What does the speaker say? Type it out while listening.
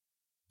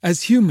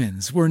As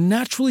humans, we're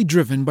naturally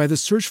driven by the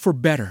search for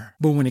better.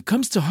 But when it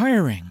comes to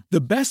hiring,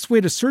 the best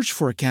way to search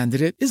for a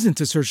candidate isn't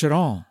to search at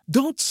all.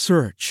 Don't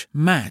search,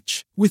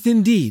 match with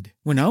Indeed.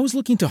 When I was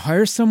looking to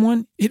hire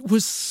someone, it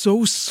was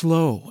so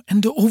slow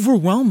and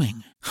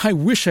overwhelming. I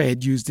wish I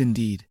had used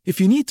Indeed.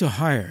 If you need to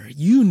hire,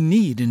 you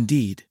need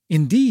Indeed.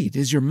 Indeed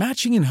is your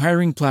matching and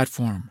hiring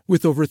platform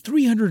with over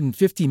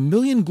 350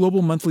 million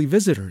global monthly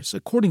visitors,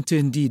 according to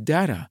Indeed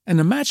data, and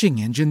a matching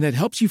engine that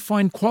helps you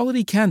find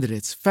quality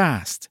candidates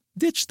fast.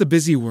 Ditch the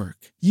busy work.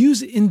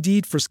 Use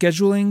Indeed for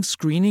scheduling,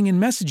 screening,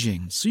 and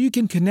messaging so you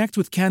can connect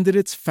with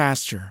candidates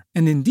faster.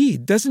 And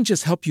Indeed doesn't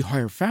just help you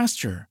hire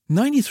faster.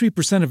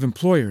 93% of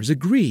employers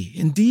agree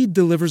Indeed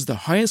delivers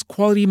the highest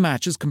quality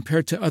matches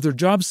compared to other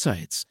job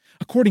sites,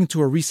 according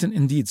to a recent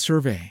Indeed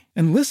survey.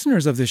 And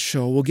listeners of this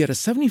show will get a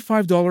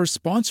 $75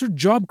 sponsored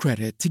job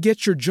credit to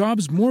get your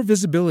jobs more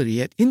visibility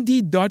at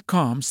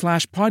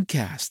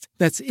Indeed.com/podcast.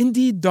 That's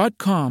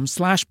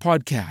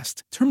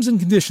Indeed.com/podcast. Terms and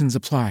conditions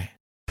apply.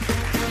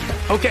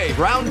 Okay,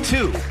 round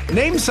two.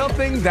 Name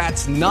something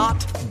that's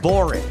not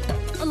boring.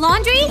 A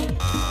laundry?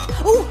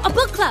 Ooh, a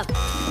book club.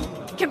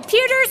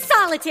 Computer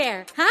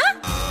solitaire, huh?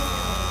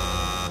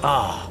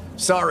 Ah,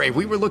 sorry,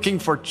 we were looking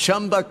for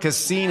Chumba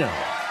Casino.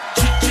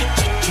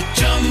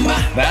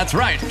 That's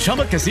right,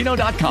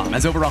 ChumbaCasino.com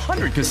has over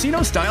 100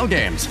 casino-style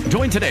games.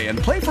 Join today and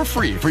play for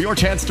free for your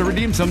chance to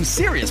redeem some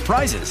serious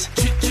prizes.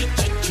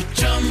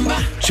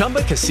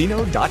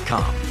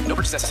 ChumbaCasino.com. No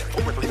purchase necessary.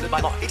 Void where prohibited by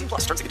law.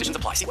 18+ terms and conditions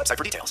apply. See website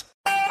for details.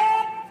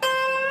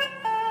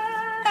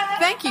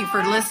 Thank you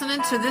for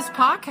listening to this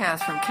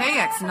podcast from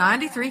KX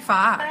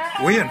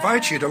 93.5. We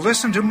invite you to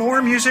listen to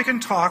more music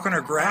and talk on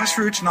our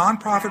grassroots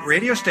nonprofit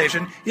radio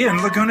station in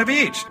Laguna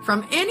Beach.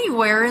 From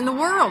anywhere in the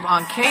world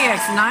on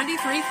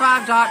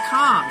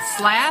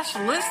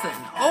KX935.com/listen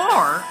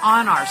or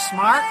on our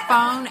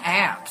smartphone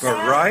apps.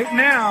 But right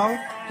now,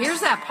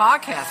 here's that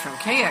podcast from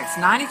KX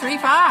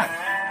 93.5.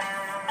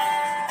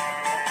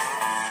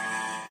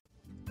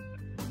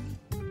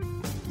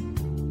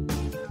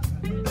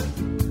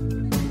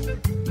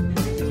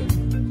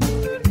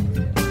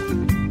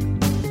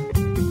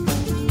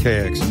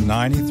 KX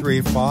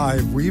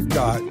 93.5. We've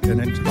got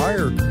an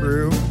entire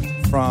crew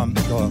from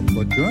the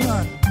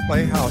Laguna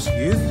Playhouse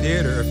Youth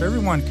Theater. If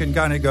everyone can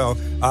kind of go,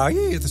 aye,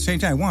 at the same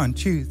time. 1,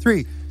 2,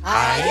 3.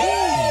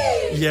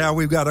 Aye. Yeah,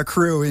 we've got a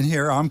crew in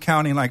here. I'm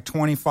counting like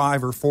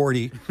 25 or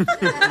 40.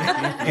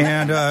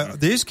 And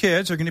these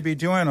kids are going to be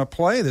doing a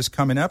play that's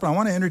coming up. And I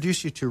want to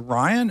introduce you to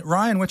Ryan.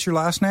 Ryan, what's your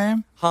last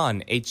name?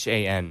 Han,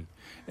 H-A-N.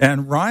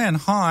 And Ryan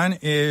Hahn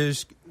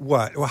is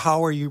what? Well,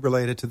 how are you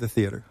related to the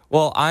theater?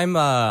 Well, I'm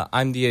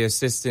the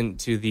assistant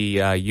to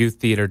the youth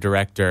theater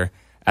director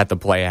at the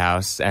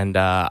Playhouse, and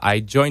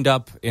I joined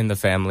up in the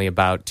family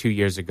about 2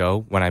 years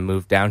ago when I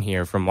moved down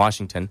here from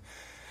Washington.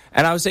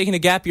 And I was taking a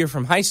gap year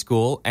from high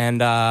school,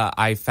 and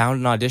I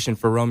found an audition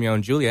for Romeo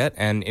and Juliet,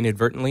 and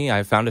inadvertently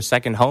I found a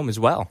second home as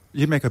well.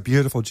 You'd make a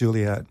beautiful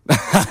Juliet.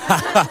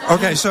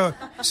 Okay, so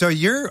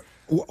you're...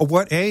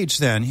 What age,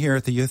 then, here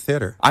at the Youth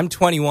Theater? I'm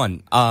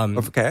 21.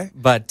 Okay.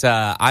 But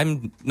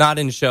I'm not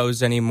in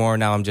shows anymore.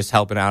 Now I'm just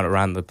helping out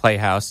around the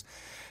Playhouse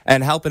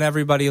and helping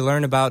everybody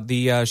learn about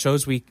the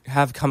shows we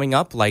have coming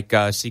up, like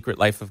Secret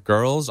Life of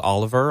Girls,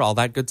 Oliver, all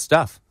that good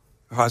stuff.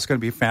 Oh, it's going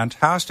to be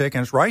fantastic,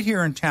 and it's right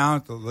here in town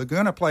at the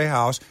Laguna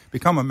Playhouse.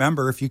 Become a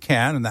member if you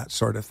can and that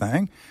sort of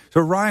thing.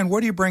 So, Ryan,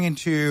 what are you bringing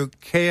to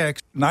KX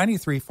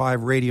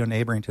 93.5 Radio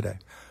Neighboring today?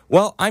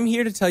 Well, I'm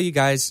here to tell you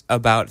guys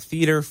about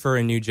Theater for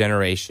a New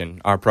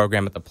Generation, our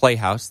program at the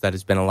Playhouse that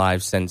has been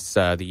alive since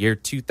the year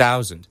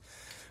 2000.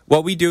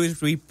 What we do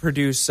is we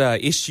produce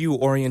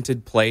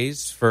issue-oriented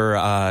plays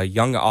for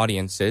young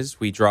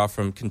audiences. We draw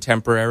from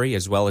contemporary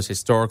as well as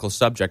historical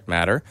subject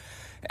matter.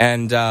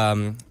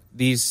 And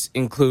these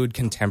include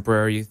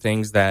contemporary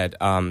things that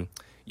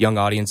young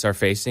audiences are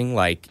facing,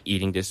 like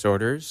eating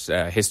disorders,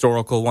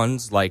 historical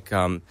ones like...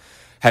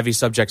 heavy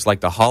subjects like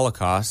the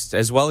Holocaust,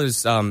 as well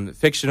as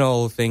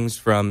fictional things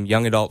from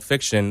young adult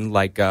fiction,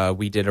 like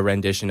we did a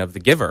rendition of The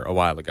Giver a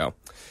while ago.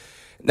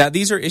 Now,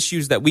 these are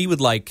issues that we would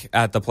like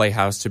at the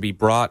Playhouse to be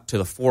brought to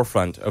the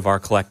forefront of our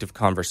collective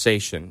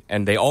conversation,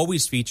 and they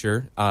always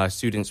feature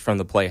students from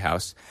the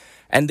Playhouse,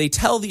 and they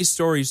tell these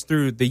stories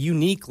through the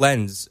unique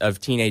lens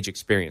of teenage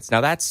experience. Now,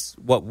 that's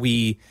what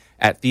we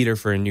at Theater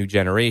for a New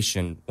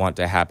Generation want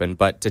to happen,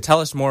 but to tell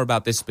us more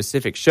about this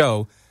specific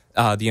show,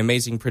 the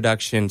amazing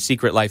production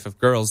Secret Life of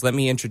Girls, let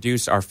me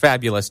introduce our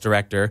fabulous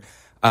director,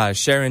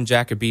 Sharon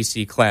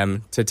Jacobisi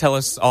Clem, to tell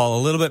us all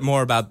a little bit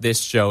more about this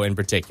show in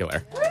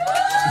particular.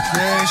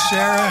 Hey,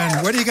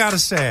 Sharon, what do you got to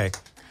say?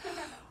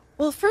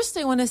 Well, first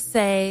I want to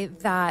say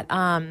that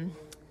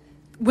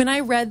when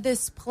I read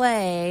this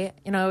play,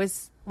 I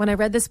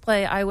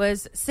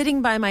was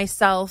sitting by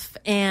myself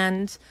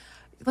and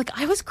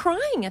I was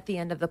crying at the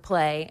end of the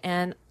play.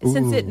 And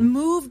since it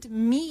moved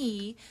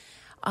me...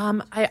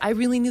 I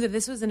really knew that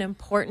this was an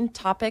important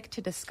topic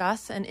to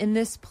discuss. And in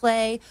this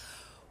play,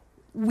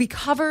 we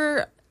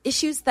cover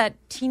issues that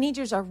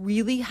teenagers are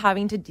really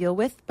having to deal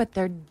with, but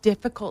they're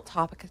difficult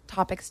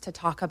topics to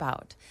talk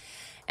about.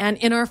 And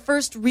in our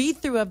first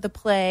read-through of the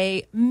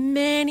play,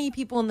 many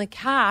people in the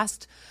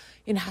cast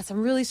had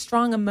some really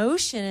strong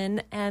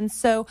emotion. And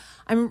so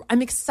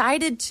I'm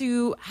excited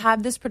to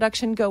have this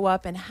production go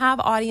up and have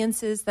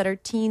audiences that are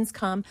teens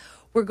come.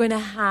 We're going to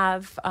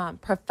have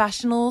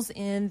professionals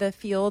in the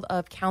field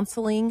of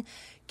counseling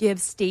give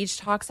stage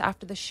talks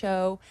after the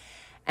show.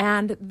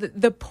 And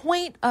the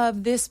point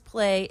of this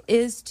play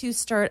is to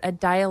start a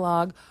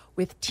dialogue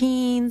with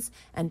teens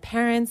and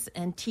parents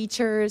and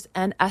teachers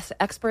and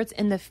experts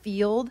in the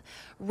field,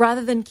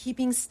 rather than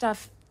keeping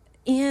stuff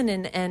in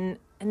and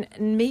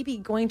maybe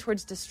going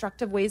towards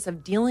destructive ways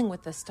of dealing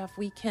with this stuff.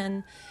 We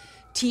can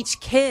teach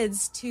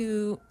kids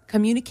to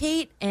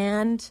communicate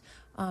and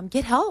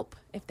get help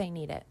if they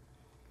need it.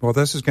 Well,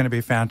 this is going to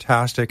be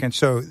fantastic. And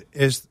so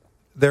is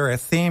there a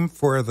theme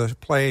for the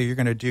play you're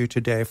going to do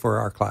today for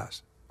our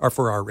class or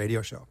for our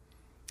radio show?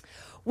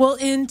 Well,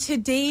 in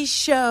today's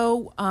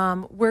show,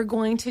 we're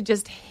going to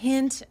just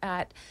hint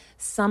at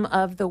some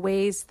of the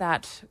ways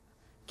that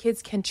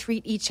kids can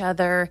treat each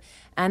other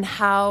and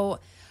how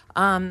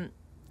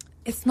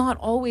it's not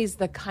always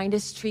the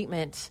kindest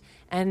treatment.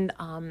 And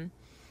I'm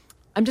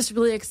just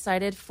really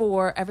excited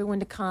for everyone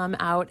to come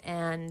out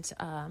and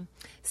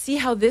see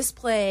how this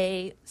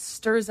play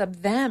stirs up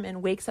them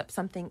and wakes up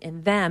something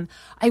in them.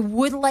 I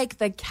would like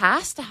the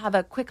cast to have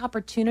a quick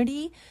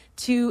opportunity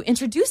to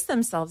introduce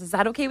themselves. Is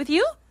that okay with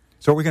you?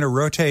 So we're going to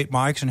rotate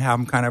mics and have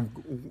them kind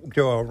of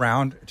go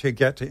around to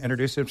get to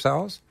introduce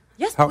themselves?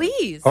 Yes,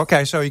 please.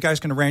 Okay, so you guys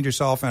can arrange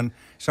yourself in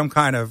some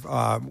kind of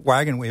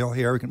wagon wheel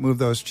here. We can move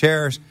those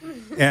chairs.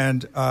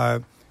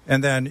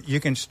 And then you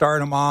can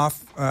start them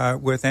off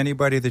with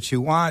anybody that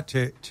you want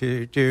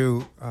to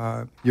do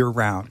your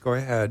round. Go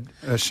ahead,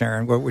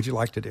 Sharon. What would you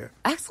like to do?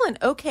 Excellent.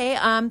 Okay.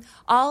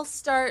 I'll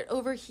start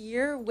over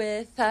here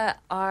with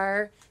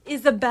our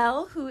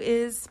Isabel, who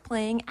is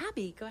playing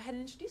Abby. Go ahead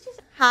and introduce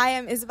yourself. Hi,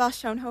 I'm Isabel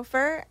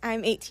Schoenhofer.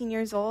 I'm 18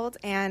 years old,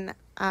 and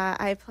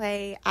I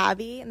play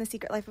Abby in The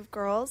Secret Life of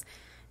Girls,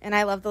 and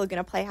I love the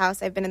Laguna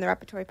Playhouse. I've been in the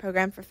repertory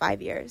program for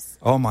 5 years.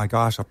 Oh, my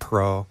gosh, a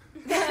pro.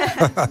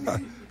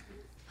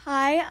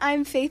 Hi,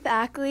 I'm Faith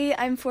Ackley.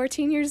 I'm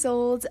 14 years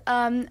old.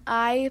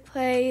 I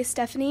play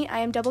Stephanie. I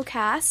am double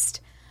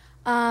cast,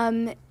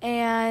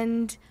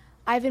 and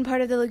I've been part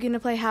of the Laguna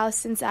Playhouse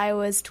since I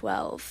was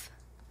 12.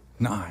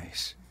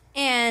 Nice.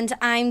 And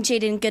I'm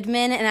Jaden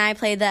Goodman, and I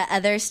play the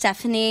other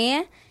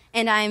Stephanie.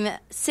 And I'm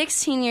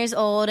 16 years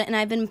old, and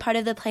I've been part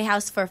of the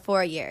Playhouse for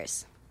 4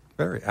 years.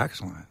 Very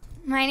excellent.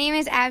 My name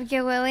is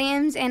Abigail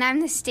Williams, and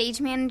I'm the stage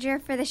manager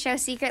for the show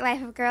Secret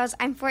Life of Girls.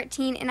 I'm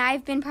 14, and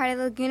I've been part of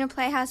the Laguna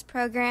Playhouse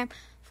program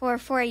for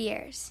 4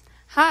 years.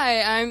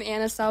 Hi, I'm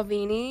Anna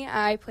Salvini.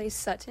 I play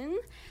Sutton.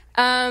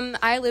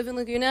 I live in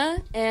Laguna,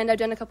 and I've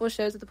done a couple of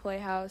shows at the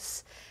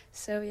Playhouse.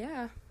 So,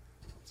 yeah.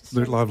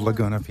 We love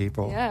Laguna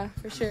people. Yeah,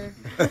 for sure.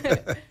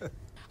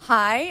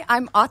 Hi,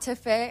 I'm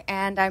Atife,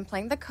 and I'm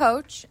playing the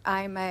coach.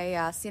 I'm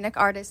a scenic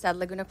artist at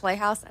Laguna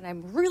Playhouse, and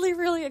I'm really,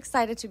 really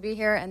excited to be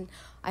here, and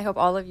I hope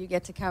all of you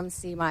get to come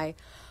see my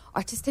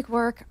artistic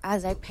work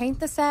as I paint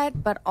the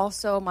set, but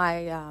also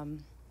my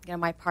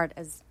my part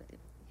as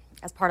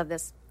part of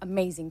this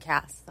amazing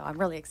cast. So I'm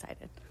really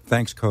excited.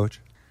 Thanks,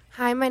 Coach.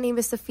 Hi, my name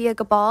is Sophia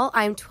Gabal.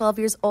 I'm 12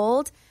 years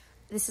old.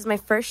 This is my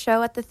first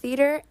show at the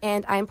theater,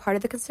 and I'm part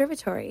of the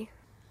conservatory.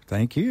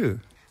 Thank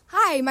you.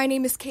 Hi, my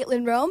name is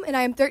Caitlin Rome, and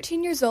I am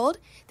 13 years old.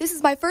 This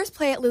is my first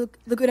play at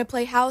Laguna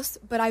Playhouse,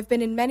 but I've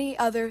been in many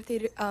other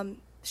theater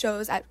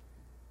shows at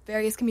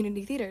various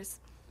community theaters.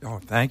 Oh,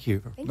 thank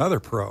you. Another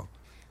pro.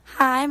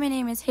 Hi, my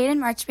name is Hayden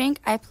Marchbank.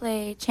 I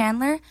play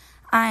Chandler.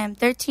 I am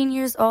 13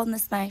 years old, and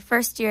this is my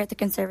first year at the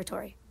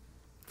conservatory.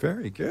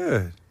 Very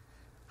good.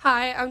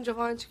 Hi, I'm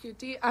Jovan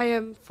Chikuti. I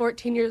am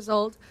 14 years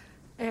old,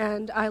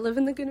 and I live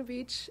in Laguna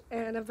Beach,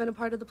 and I've been a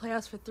part of the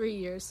Playhouse for 3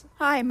 years.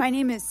 Hi, my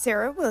name is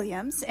Sarah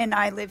Williams, and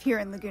I live here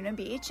in Laguna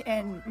Beach,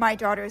 and my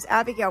daughter is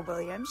Abigail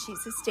Williams.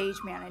 She's the stage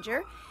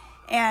manager,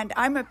 and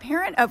I'm a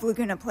parent of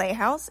Laguna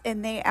Playhouse,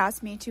 and they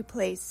asked me to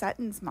play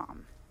Sutton's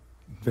mom.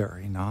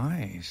 Very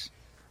nice.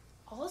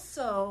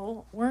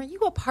 Also, weren't you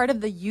a part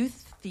of the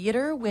youth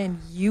theater when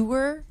you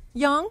were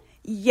young?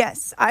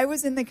 Yes, I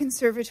was in the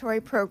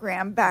conservatory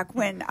program back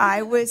when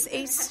I was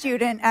a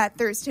student at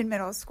Thurston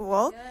Middle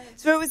School.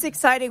 Yes. So it was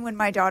exciting when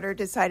my daughter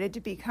decided to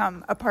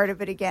become a part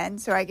of it again,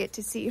 so I get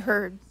to see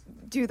her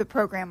do the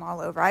program all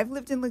over. I've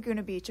lived in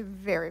Laguna Beach a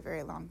very,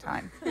 very long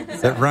time.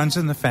 It runs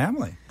in the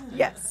family.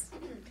 Yes.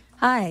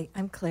 Hi,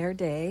 I'm Claire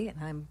Day,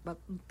 and I'm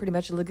pretty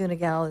much a Laguna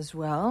gal as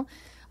well.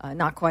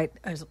 Not quite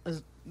as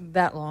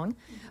that long,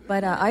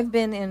 but I've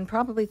been in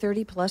probably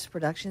 30-plus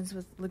productions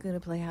with Laguna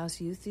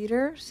Playhouse Youth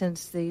Theater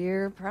since the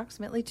year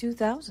approximately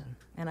 2000,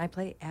 and I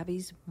play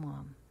Abby's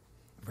mom.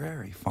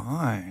 Very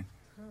fine.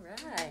 All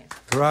right.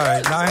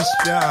 Right. Nice.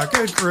 Yeah,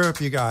 good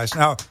group, you guys.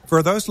 Now,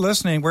 for those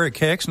listening, we're at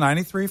KX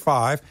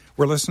 93.5.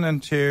 We're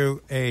listening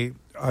to a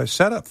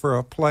setup for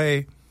a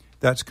play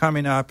that's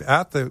coming up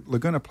at the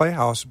Laguna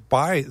Playhouse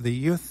by the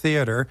Youth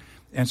Theater.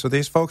 And so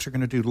these folks are going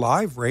to do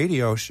live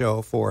radio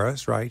show for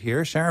us right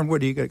here. Sharon,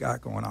 what do you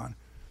got going on?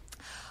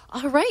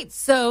 All right,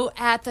 so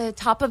at the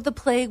top of the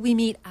play, we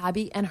meet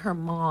Abby and her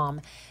mom,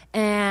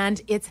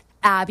 and it's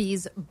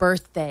Abby's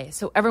birthday.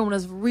 So everyone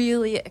was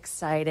really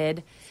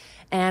excited.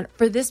 And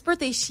for this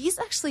birthday, she's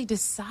actually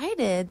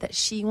decided that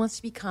she wants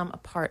to become a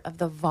part of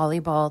the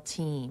volleyball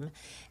team.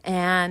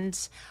 And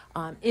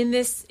in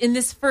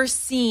this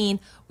first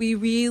scene, we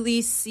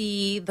really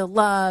see the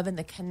love and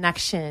the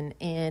connection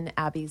in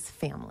Abby's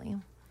family.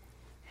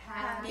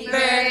 Happy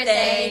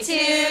birthday to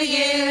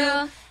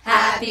you.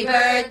 Happy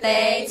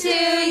birthday to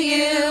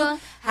you.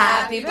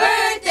 Happy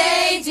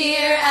birthday,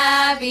 dear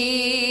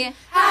Abby.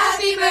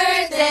 Happy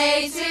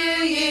birthday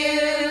to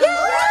you.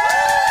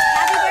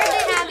 Happy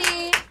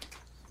birthday, Abby.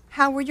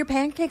 How were your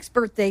pancakes,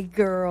 birthday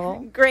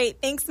girl?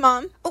 Great. Thanks,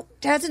 Mom. Oh,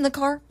 Dad's in the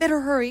car.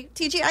 Better hurry.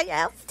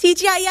 TGIF.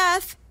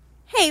 TGIF.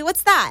 Hey,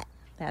 what's that?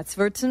 That's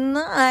for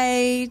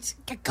tonight.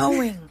 Get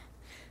going.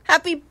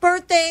 Happy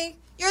birthday.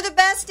 You're the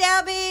best,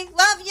 Abby.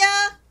 Love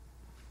ya.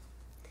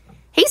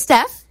 Hey,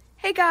 Steph.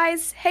 Hey,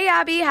 guys. Hey,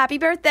 Abby. Happy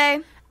birthday.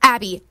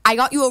 Abby, I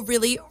got you a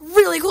really,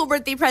 really cool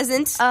birthday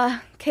present.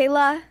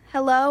 Kayla,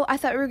 hello. I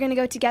thought we were going to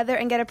go together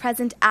and get a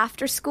present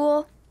after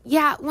school.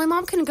 Yeah, my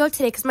mom couldn't go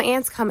today because my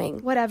aunt's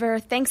coming. Whatever.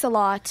 Thanks a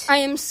lot. I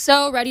am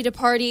so ready to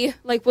party.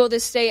 Like, will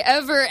this day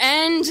ever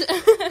end?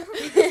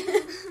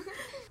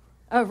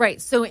 All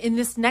right, so in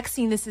this next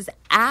scene, this is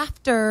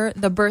after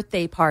the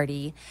birthday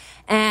party,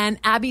 and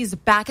Abby's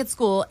back at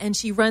school, and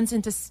she runs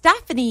into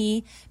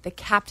Stephanie, the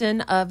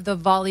captain of the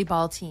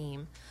volleyball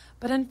team.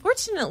 But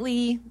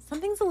unfortunately,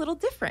 something's a little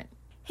different.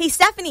 Hey,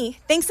 Stephanie,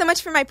 thanks so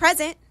much for my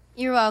present.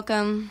 You're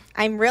welcome.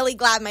 I'm really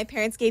glad my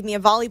parents gave me a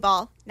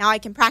volleyball. Now I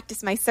can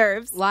practice my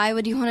serves. Why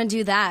would you want to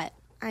do that?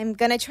 I'm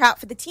going to try out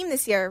for the team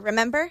this year,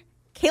 remember?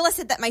 Kayla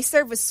said that my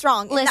serve was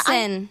strong.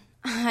 Listen,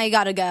 I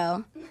gotta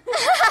go.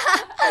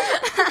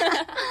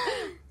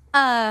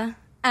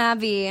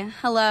 Abby,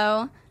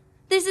 hello.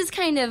 This is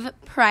kind of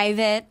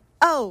private.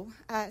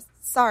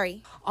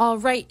 Sorry. All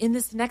right, in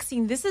this next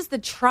scene, this is the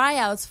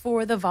tryouts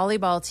for the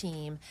volleyball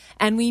team.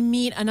 And we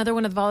meet another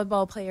one of the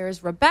volleyball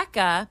players,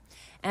 Rebecca,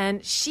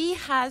 and she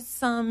has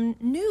some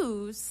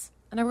news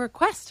and a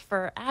request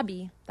for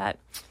Abby that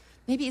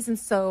maybe isn't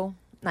so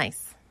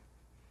nice.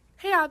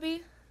 Hey,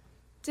 Abby.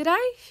 Did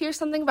I hear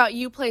something about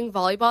you playing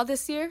volleyball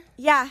this year?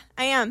 Yeah,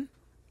 I am.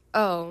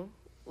 Oh,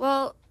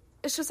 well,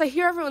 it's just I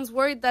hear everyone's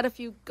worried that if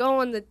you go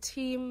on the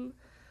team,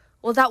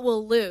 well, that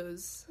we'll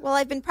lose. Well,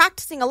 I've been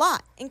practicing a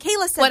lot, and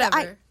Kayla said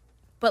Whatever.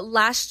 But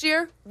last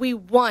year, we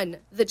won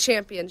the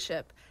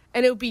championship,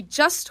 and it would be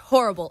just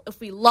horrible if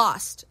we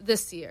lost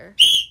this year.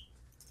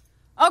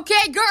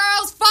 Okay,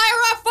 girls,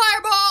 fire up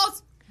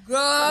fireballs! Go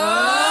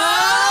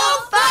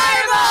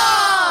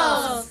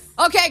fireballs!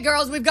 Okay,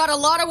 girls, we've got a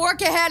lot of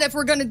work ahead if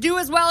we're going to do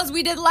as well as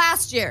we did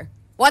last year.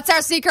 What's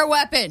our secret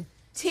weapon?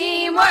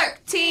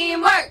 Teamwork!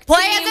 Teamwork!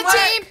 Play as a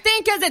team,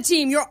 think as a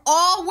team. You're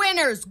all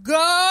winners.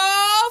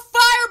 Go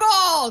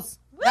fireballs!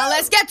 Woo! Now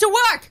let's get to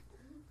work.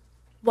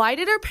 Why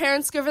did her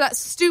parents give her that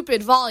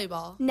stupid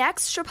volleyball?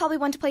 Next, she'll probably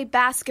want to play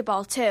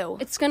basketball, too.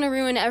 It's going to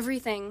ruin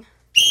everything.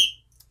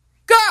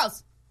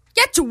 Girls,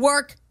 get to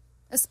work.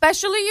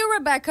 Especially you,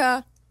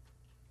 Rebecca.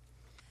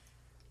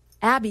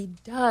 Abby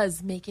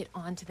does make it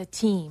onto the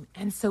team.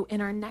 And so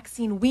in our next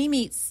scene, we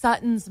meet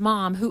Sutton's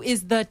mom, who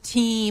is the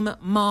team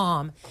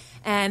mom.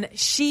 And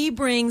she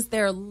brings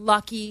their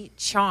lucky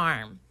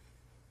charm.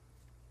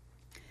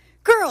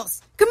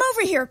 Girls, come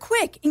over here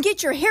quick and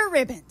get your hair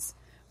ribbons.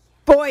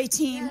 Boy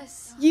team,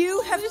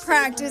 you have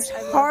practiced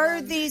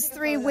hard these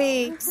 3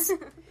 weeks.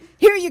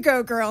 Here you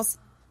go, girls.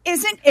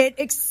 Isn't it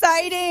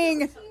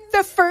exciting?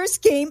 The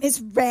first game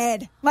is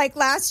red, like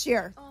last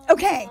year.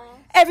 Okay,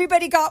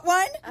 everybody got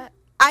one?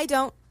 I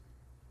don't.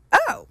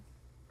 Oh,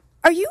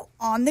 are you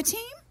on the team?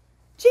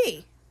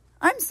 Gee,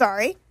 I'm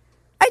sorry.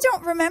 I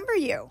don't remember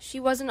you. She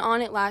wasn't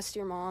on it last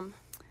year, Mom.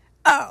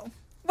 Oh,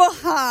 well,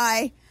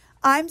 hi.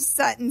 I'm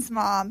Sutton's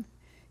mom.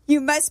 You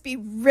must be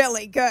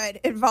really good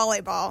at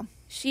volleyball.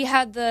 She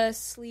had the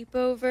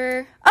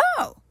sleepover.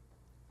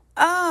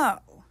 Oh,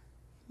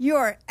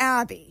 you're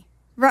Abby,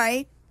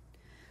 right?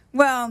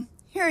 Well,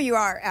 here you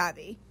are,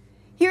 Abby.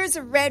 Here's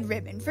a red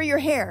ribbon for your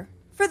hair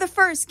for the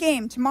first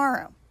game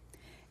tomorrow.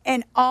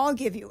 And I'll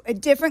give you a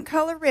different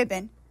color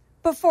ribbon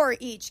before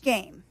each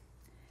game.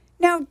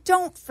 Now,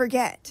 don't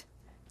forget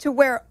to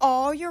wear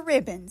all your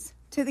ribbons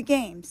to the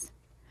games.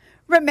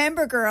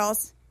 Remember,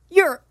 girls,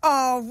 you're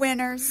all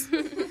winners.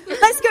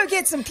 Let's go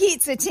get some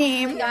pizza,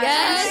 team.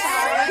 Yes.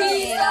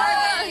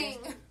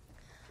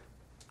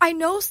 I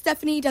know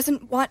Stephanie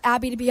doesn't want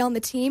Abby to be on the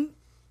team,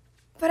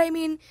 but I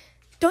mean,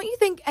 don't you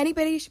think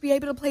anybody should be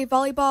able to play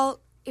volleyball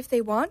if they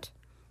want?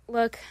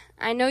 Look,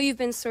 I know you've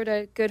been sort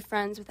of good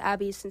friends with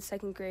Abby since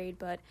 2nd grade,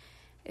 but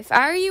if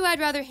I were you, I'd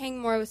rather hang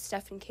more with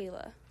Steph and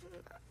Kayla.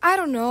 I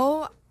don't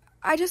know.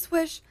 I just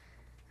wish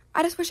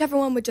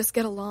everyone would just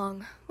get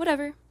along.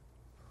 Whatever.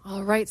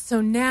 All right,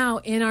 so now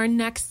in our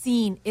next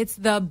scene, it's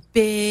the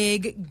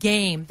big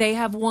game. They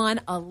have won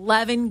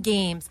 11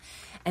 games.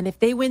 And if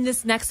they win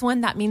this next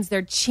one, that means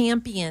they're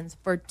champions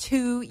for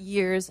 2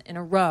 years in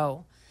a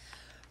row.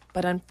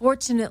 But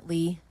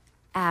unfortunately,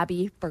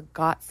 Abby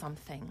forgot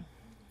something.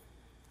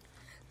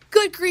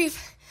 Good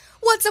grief.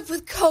 What's up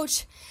with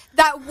Coach?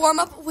 That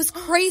warm-up was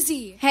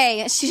crazy.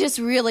 Hey, she just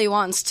really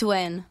wants to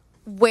win.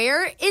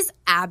 Where is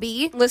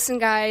Abby? Listen,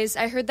 guys,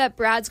 I heard that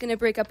Brad's going to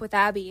break up with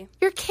Abby.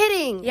 You're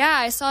kidding. Yeah,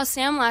 I saw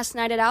Sam last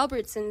night at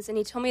Albertsons, and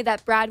he told me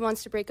that Brad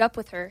wants to break up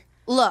with her.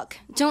 Look,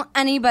 don't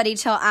anybody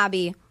tell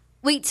Abby.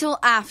 Wait till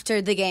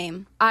after the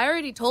game. I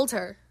already told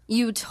her.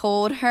 You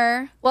told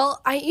her?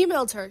 Well, I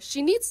emailed her.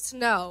 She needs to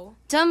know.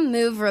 Dumb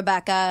move,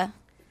 Rebecca.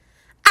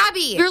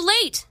 Abby! You're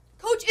late.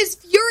 Coach is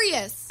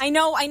furious. I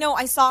know.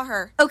 I saw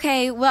her.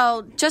 Okay,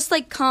 well, just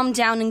calm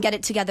down and get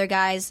it together,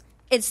 guys.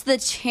 It's the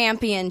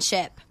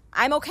championship.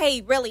 I'm okay,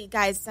 really,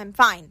 guys. I'm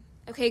fine.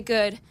 Okay,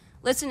 good.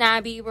 Listen,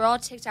 Abby, we're all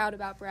ticked out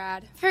about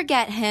Brad.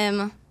 Forget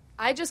him.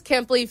 I just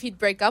can't believe he'd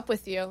break up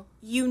with you.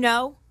 You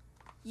know?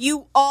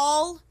 You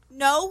all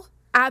know?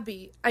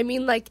 Abby, I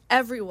mean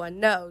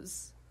everyone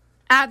knows.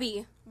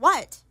 Abby.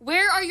 What?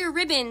 Where are your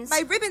ribbons?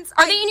 My ribbons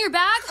are they in your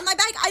bag? My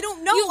bag? I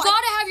don't know. You've got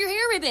to have your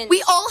hair ribbons.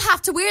 We all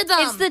have to wear them.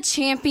 It's the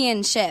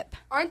championship.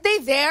 Aren't they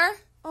there?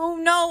 Oh,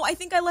 no. I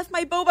think I left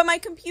my bow by my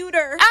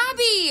computer.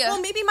 Abby! Well,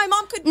 maybe my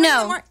mom could bring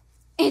them. No,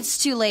 it's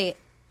too late.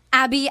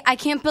 Abby, I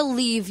can't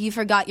believe you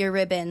forgot your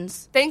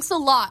ribbons. Thanks a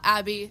lot,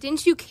 Abby.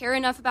 Didn't you care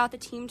enough about the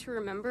team to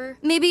remember?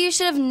 Maybe you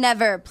should have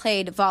never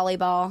played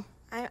volleyball.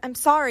 I'm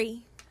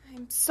sorry.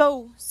 I'm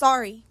so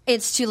sorry.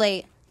 It's too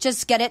late.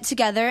 Just get it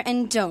together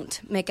and don't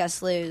make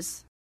us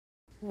lose.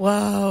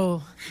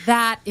 Whoa,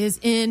 that is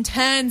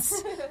intense.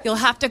 You'll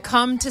have to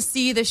come to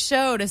see the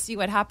show to see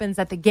what happens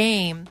at the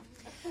game.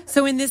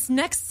 So in this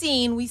next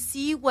scene, we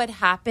see what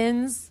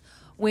happens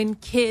when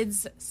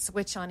kids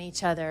switch on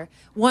each other.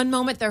 One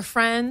moment they're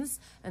friends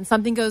and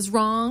something goes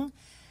wrong,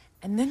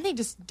 and then they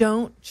just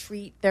don't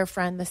treat their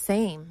friend the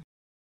same.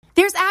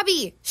 There's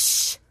Abby.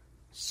 Shh.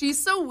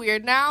 She's so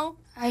weird now.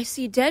 I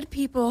see dead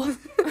people.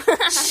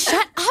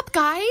 Shut up,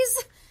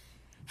 guys.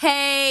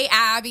 Hey,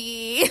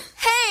 Abby.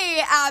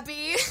 Hey,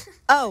 Abby.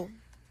 Oh,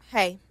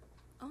 hey.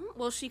 Oh,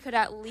 well, she could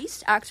at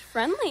least act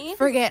friendly.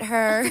 Forget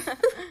her.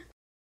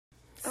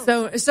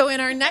 So in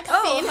our next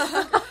scene,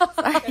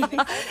 sorry,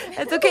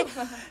 it's okay.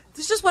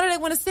 This is just what I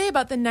want to say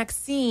about the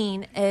next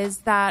scene is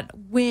that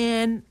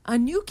when a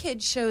new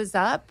kid shows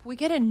up, we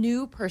get a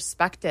new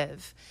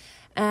perspective.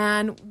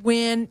 And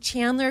when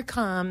Chandler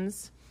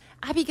comes,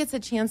 Abby gets a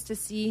chance to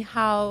see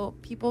how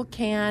people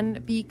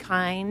can be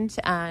kind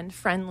and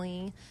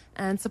friendly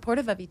and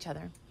supportive of each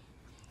other.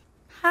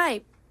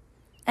 Hi.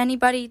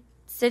 Anybody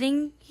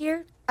sitting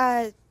here?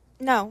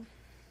 No.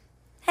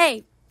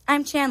 Hey,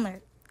 I'm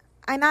Chandler.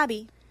 I'm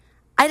Abby.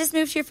 I just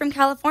moved here from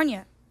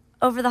California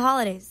over the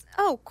holidays.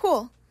 Oh,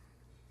 cool.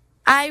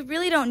 I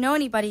really don't know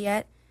anybody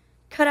yet.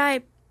 Could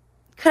I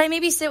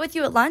maybe sit with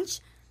you at lunch?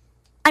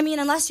 I mean,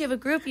 unless you have a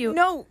group you...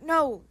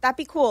 No, that'd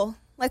be cool.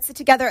 Let's sit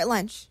together at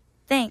lunch.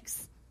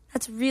 Thanks.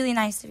 That's really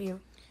nice of you.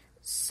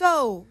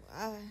 So,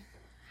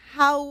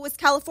 how was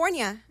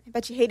California? I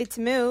bet you hated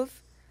to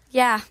move.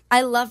 Yeah,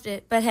 I loved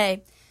it. But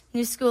hey,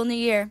 new school, new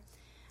year.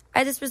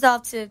 I just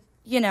resolved to,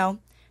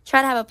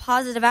 try to have a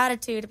positive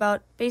attitude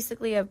about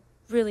basically a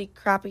really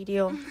crappy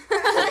deal.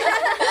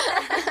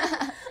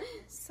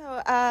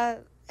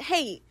 So,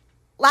 hey,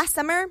 last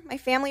summer, my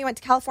family went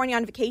to California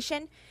on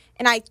vacation,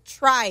 and I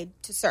tried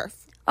to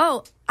surf.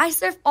 Oh, I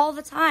surf all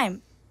the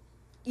time.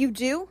 You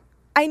do?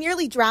 I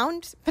nearly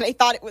drowned, but I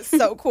thought it was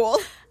so cool.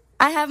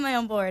 I have my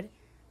own board,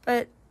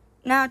 but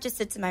now it just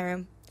sits in my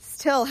room.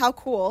 Still, how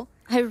cool.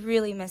 I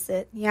really miss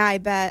it. Yeah, I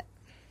bet.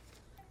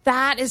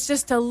 That is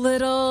just a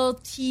little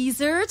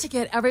teaser to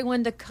get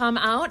everyone to come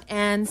out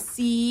and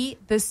see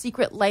The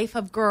Secret Life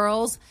of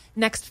Girls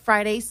next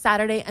Friday,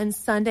 Saturday, and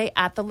Sunday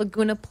at the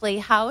Laguna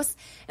Playhouse.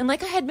 And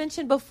like I had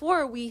mentioned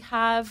before, we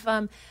have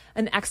an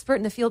expert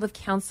in the field of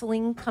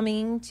counseling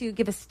coming to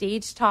give a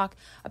stage talk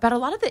about a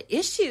lot of the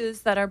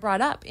issues that are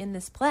brought up in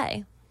this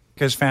play.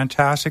 It's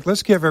fantastic.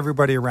 Let's give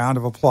everybody a round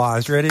of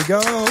applause. Ready to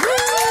go?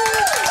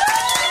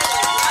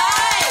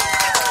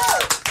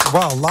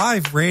 Well,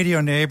 live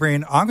radio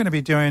neighboring, I'm going to be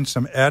doing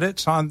some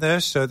edits on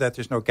this so that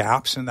there's no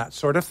gaps and that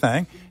sort of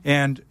thing.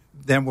 And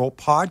then we'll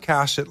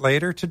podcast it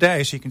later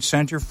today so you can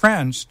send your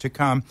friends to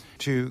come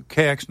to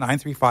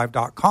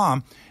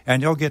kx935.com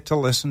and you'll get to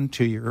listen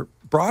to your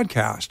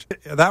broadcast.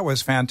 That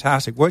was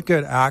fantastic. What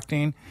good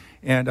acting.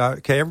 And,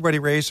 okay, everybody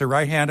raise their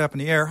right hand up in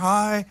the air.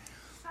 Hi.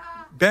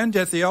 Bend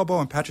at the elbow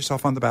and pat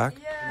yourself on the back.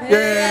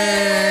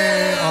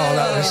 Yay! Oh,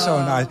 that was so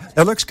nice.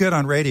 It looks good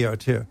on radio,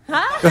 too.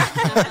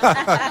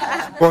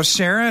 Well,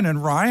 Sharon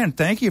and Ryan,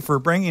 thank you for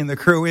bringing the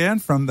crew in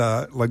from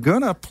the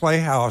Laguna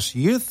Playhouse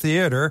Youth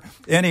Theater.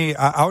 Any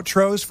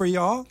outros for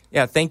y'all?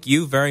 Yeah, thank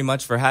you very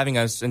much for having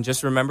us. And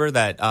just remember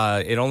that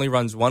it only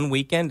runs one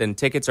weekend, and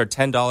tickets are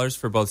 $10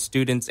 for both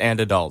students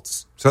and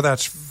adults. So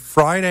that's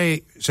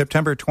Friday,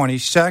 September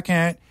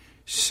 22nd,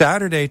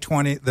 Saturday,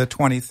 the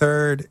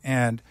 23rd,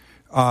 and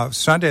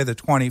Sunday, the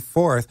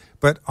 24th.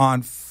 But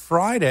on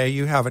Friday,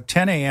 you have a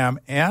 10 a.m.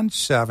 and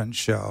 7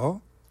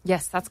 show.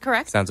 Yes, that's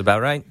correct. Sounds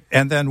about right.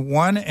 And then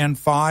 1 and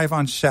 5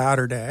 on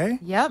Saturday.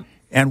 Yep.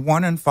 And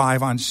 1 and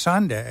 5 on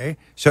Sunday.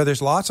 So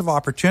there's lots of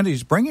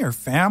opportunities. Bring your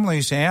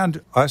families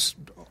and us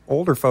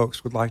older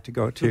folks would like to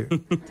go to.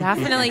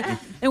 Definitely.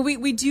 And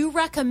we do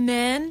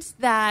recommend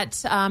that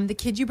the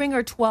kids you bring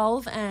are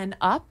 12 and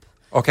up.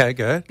 Okay,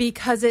 good.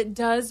 Because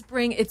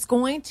it's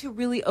going to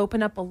really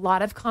open up a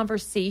lot of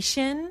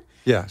conversation.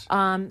 Yes.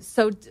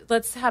 So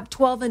let's have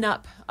 12 and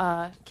up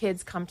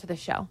kids come to the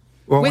show.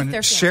 Well, with when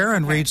their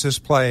Sharon reads this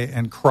play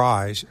and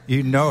cries,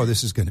 you know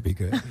this is going to be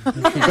good.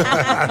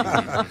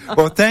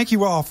 Well, thank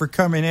you all for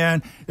coming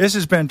in. This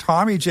has been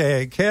Tommy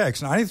J.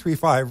 KX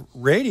 93.5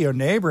 Radio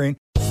Neighboring.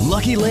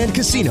 Lucky Land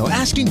Casino,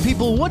 asking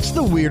people, what's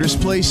the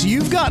weirdest place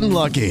you've gotten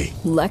lucky?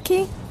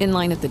 Lucky? In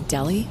line at the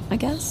deli, I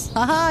guess?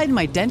 Aha, in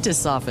my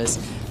dentist's office.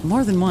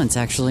 More than once,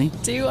 actually.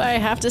 Do I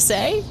have to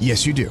say?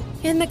 Yes, you do.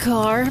 In the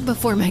car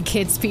before my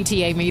kids'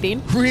 PTA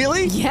meeting.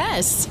 Really?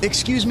 Yes.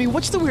 Excuse me,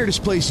 what's the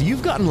weirdest place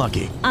you've gotten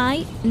lucky?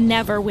 I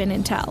never win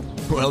and tell.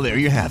 Well, there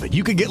you have it.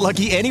 You can get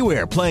lucky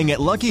anywhere, playing at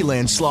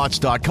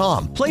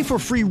LuckyLandSlots.com. Play for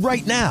free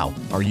right now.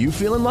 Are you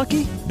feeling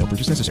lucky? No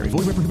purchase necessary. Void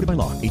where prohibited by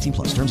law.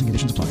 18+. Terms and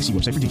conditions apply. See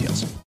website for details.